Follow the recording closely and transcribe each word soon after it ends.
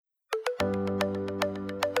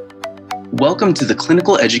Welcome to the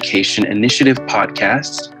Clinical Education Initiative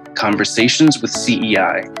podcast, Conversations with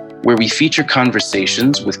CEI, where we feature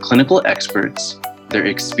conversations with clinical experts, their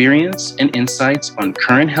experience and insights on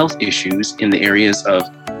current health issues in the areas of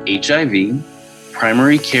HIV,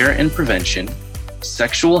 primary care and prevention,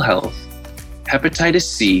 sexual health, hepatitis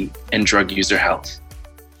C, and drug user health.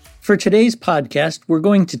 For today's podcast, we're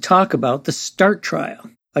going to talk about the START trial,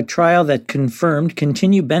 a trial that confirmed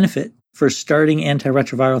continued benefit for starting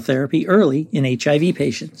antiretroviral therapy early in HIV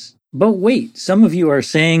patients. But wait, some of you are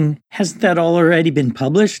saying, hasn't that all already been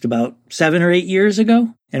published about 7 or 8 years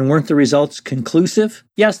ago? And weren't the results conclusive?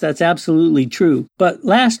 Yes, that's absolutely true. But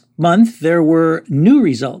last month, there were new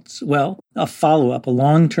results. Well, a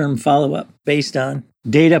long-term follow-up based on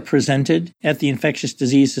data presented at the Infectious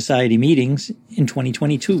Disease Society meetings in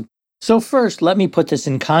 2022. So first, let me put this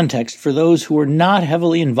in context for those who were not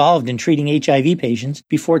heavily involved in treating HIV patients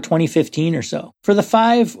before 2015 or so. For the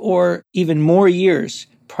 5 or even more years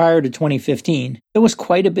prior to 2015, there was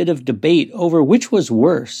quite a bit of debate over which was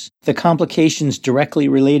worse, the complications directly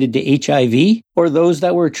related to HIV or those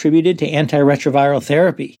that were attributed to antiretroviral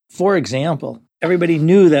therapy. For example, everybody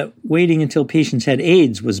knew that waiting until patients had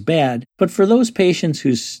AIDS was bad, but for those patients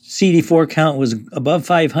whose CD4 count was above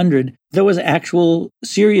 500, there was actual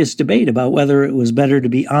serious debate about whether it was better to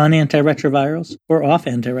be on antiretrovirals or off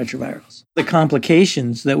antiretrovirals. The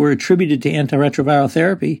complications that were attributed to antiretroviral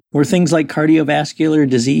therapy were things like cardiovascular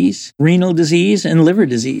disease, renal disease, and liver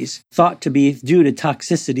disease, thought to be due to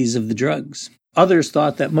toxicities of the drugs. Others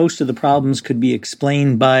thought that most of the problems could be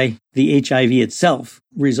explained by the HIV itself,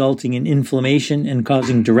 resulting in inflammation and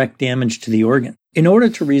causing direct damage to the organ. In order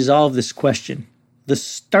to resolve this question, the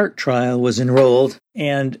START trial was enrolled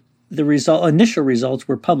and the initial results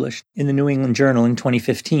were published in the New England Journal in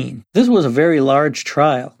 2015. This was a very large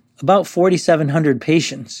trial, about 4,700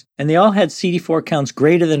 patients, and they all had CD4 counts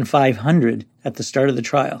greater than 500 at the start of the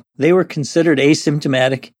trial. They were considered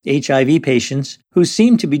asymptomatic HIV patients who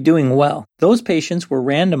seemed to be doing well. Those patients were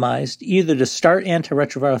randomized either to start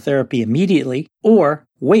antiretroviral therapy immediately or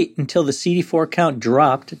wait until the CD4 count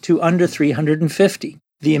dropped to under 350.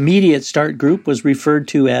 The immediate start group was referred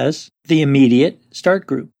to as the immediate start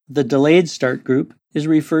group. The delayed start group is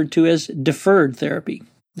referred to as deferred therapy.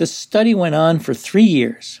 The study went on for 3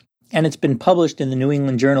 years, and it's been published in the New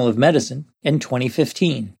England Journal of Medicine in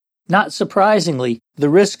 2015. Not surprisingly, the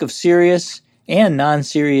risk of serious and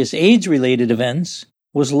non-serious AIDS-related events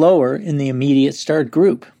was lower in the immediate start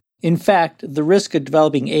group. In fact, the risk of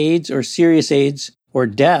developing AIDS or serious AIDS or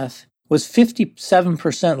death was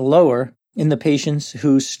 57% lower in the patients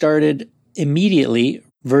who started immediately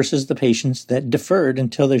versus the patients that deferred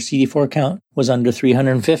until their CD4 count was under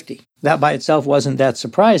 350. That by itself wasn't that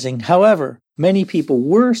surprising. However, many people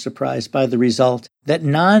were surprised by the result that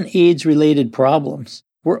non-AIDS related problems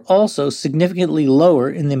were also significantly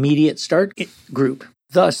lower in the immediate start group.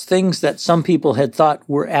 Thus, things that some people had thought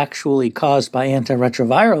were actually caused by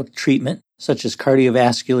antiretroviral treatment, such as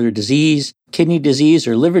cardiovascular disease, kidney disease,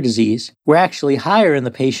 or liver disease, were actually higher in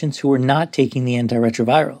the patients who were not taking the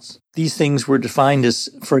antiretrovirals. These things were defined as,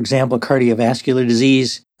 for example, cardiovascular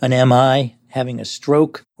disease, an MI, having a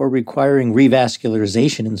stroke, or requiring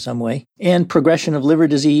revascularization in some way, and progression of liver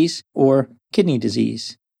disease or kidney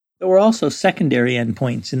disease. There were also secondary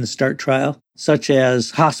endpoints in the START trial, such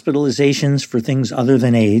as hospitalizations for things other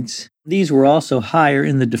than AIDS. These were also higher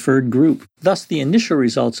in the deferred group. Thus, the initial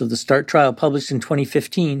results of the START trial published in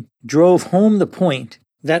 2015 drove home the point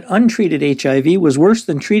that untreated HIV was worse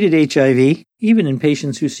than treated HIV, even in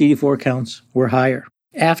patients whose CD4 counts were higher.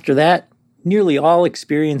 After that, nearly all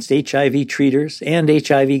experienced HIV treaters and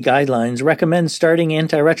HIV guidelines recommend starting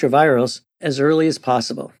antiretrovirals as early as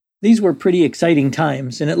possible. These were pretty exciting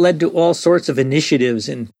times, and it led to all sorts of initiatives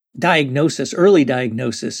in early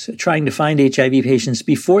diagnosis, trying to find HIV patients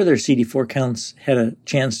before their CD4 counts had a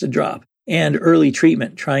chance to drop, and early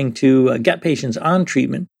treatment, trying to get patients on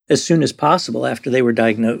treatment as soon as possible after they were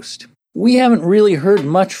diagnosed. We haven't really heard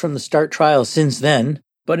much from the START trial since then,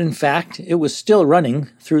 but in fact, it was still running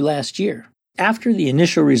through last year. After the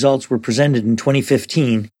initial results were presented in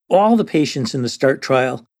 2015, all the patients in the START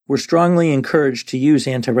trial were strongly encouraged to use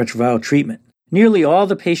antiretroviral treatment. Nearly all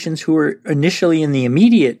the patients who were initially in the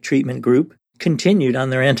immediate treatment group continued on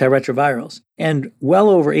their antiretrovirals, and well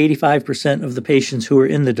over 85% of the patients who were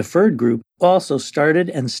in the deferred group also started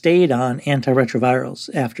and stayed on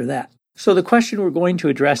antiretrovirals after that. So the question we're going to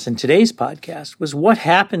address in today's podcast was what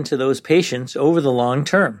happened to those patients over the long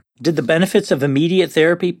term? Did the benefits of immediate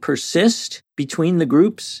therapy persist between the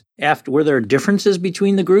groups? Were there differences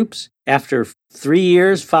between the groups after 3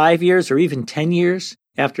 years, 5 years, or even 10 years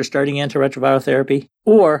after starting antiretroviral therapy?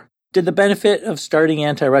 Or Did the benefit of starting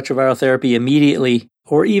antiretroviral therapy immediately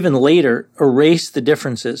or even later erase the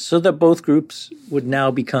differences so that both groups would now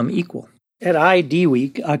become equal? At ID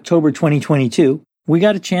Week, October 2022, we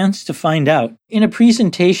got a chance to find out in a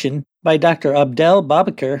presentation by Dr. Abdel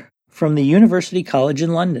Babakar from the University College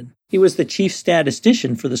in London. He was the chief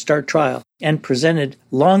statistician for the START trial and presented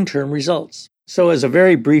long-term results. So as a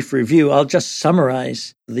very brief review, I'll just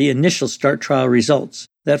summarize the initial START trial results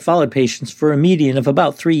that followed patients for a median of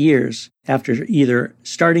about 3 years after either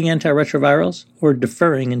starting antiretrovirals or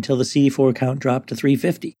deferring until the CD4 count dropped to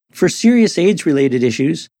 350. For serious AIDS-related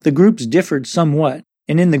issues, the groups differed somewhat.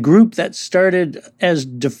 And in the group that started as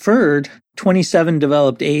deferred, 27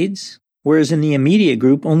 developed AIDS, whereas in the immediate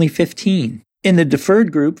group, only 15. In the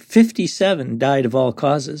deferred group, 57 died of all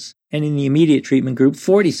causes, and in the immediate treatment group,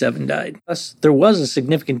 47 died. Thus, there was a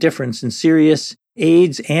significant difference in serious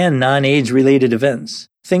AIDS and non-AIDS related events.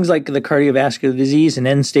 Things like the cardiovascular disease and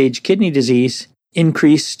end-stage kidney disease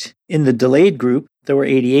increased in the delayed group. There were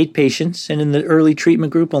 88 patients, and in the early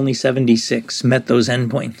treatment group, only 76 met those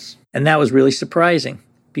endpoints. And that was really surprising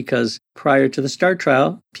because prior to the START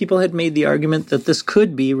trial, people had made the argument that this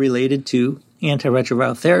could be related to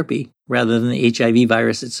antiretroviral therapy rather than the HIV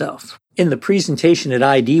virus itself. In the presentation at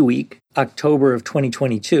ID Week, October of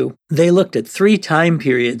 2022, they looked at 3 time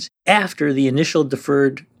periods after the initial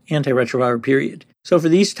deferred antiretroviral period. So for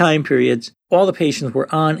these time periods, all the patients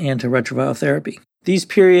were on antiretroviral therapy. These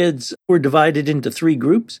periods were divided into 3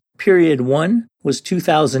 groups. Period 1 was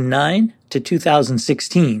 2009 to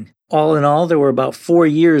 2016. All in all, there were about 4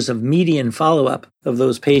 years of median follow-up of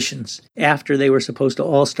those patients after they were supposed to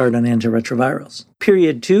all start on antiretrovirals.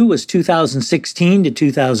 Period 2 was 2016 to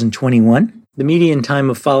 2021. The median time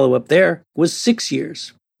of follow-up there was 6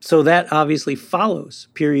 years. So that obviously follows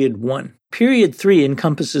period 1. Period 3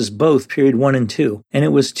 encompasses both period 1 and 2, and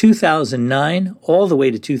it was 2009 all the way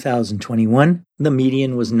to 2021. The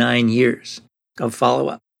median was 9 years of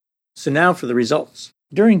follow-up. So now for the results.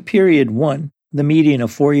 During period 1, the median of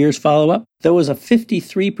 4 years follow-up, there was a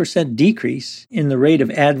 53% decrease in the rate of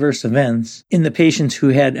adverse events in the patients who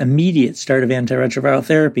had immediate start of antiretroviral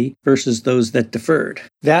therapy versus those that deferred.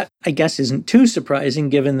 That, I guess, isn't too surprising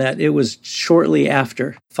given that it was shortly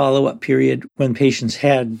after follow-up period when patients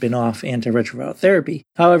had been off antiretroviral therapy.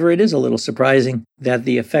 However, it is a little surprising that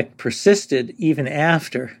the effect persisted even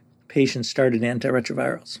after patients started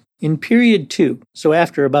antiretrovirals. In period 2, so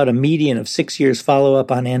after about a median of 6 years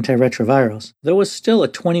follow-up on antiretrovirals, there was still a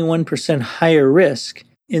 21% higher risk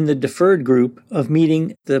in the deferred group of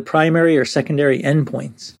meeting the primary or secondary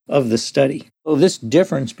endpoints of the study. So this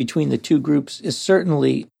difference between the 2 groups is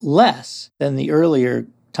certainly less than the earlier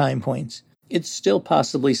time points. It's still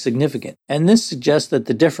possibly significant. And this suggests that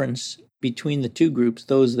the difference between the 2 groups,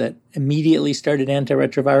 those that immediately started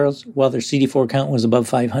antiretrovirals while their CD4 count was above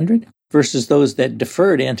 500, versus those that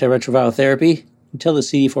deferred antiretroviral therapy until the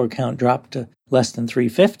CD4 count dropped to less than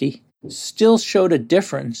 350, still showed a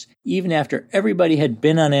difference even after everybody had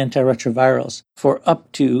been on antiretrovirals for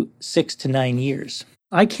up to 6 to 9 years.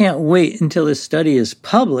 I can't wait until this study is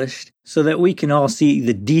published so that we can all see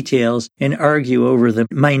the details and argue over the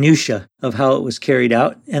minutiae of how it was carried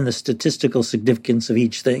out and the statistical significance of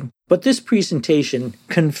each thing. But this presentation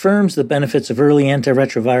confirms the benefits of early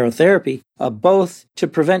antiretroviral therapy, both to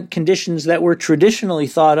prevent conditions that were traditionally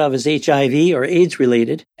thought of as HIV or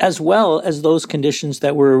AIDS-related, as well as those conditions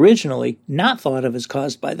that were originally not thought of as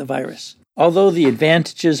caused by the virus. Although the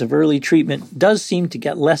advantages of early treatment does seem to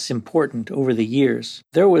get less important over the years,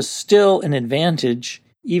 there was still an advantage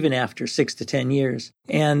even after 6 to 10 years.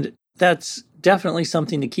 And that's definitely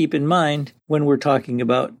something to keep in mind when we're talking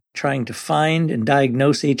about trying to find and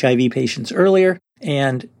diagnose HIV patients earlier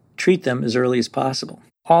and treat them as early as possible.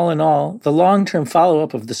 All in all, the long-term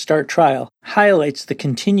follow-up of the START trial highlights the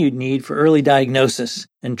continued need for early diagnosis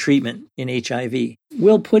and treatment in HIV.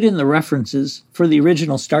 We'll put in the references for the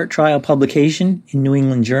original START trial publication in New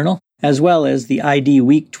England Journal, as well as the ID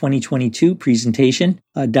Week 2022 presentation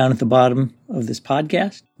down at the bottom of this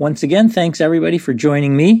podcast. Once again, thanks everybody for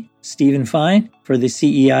joining me, Stephen Fine, for the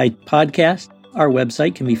CEI podcast. Our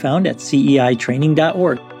website can be found at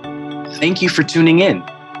ceitraining.org. Thank you for tuning in.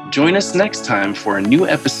 Join us next time for a new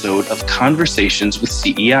episode of Conversations with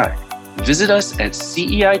CEI. Visit us at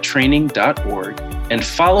ceitraining.org and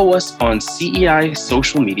follow us on CEI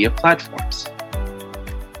social media platforms.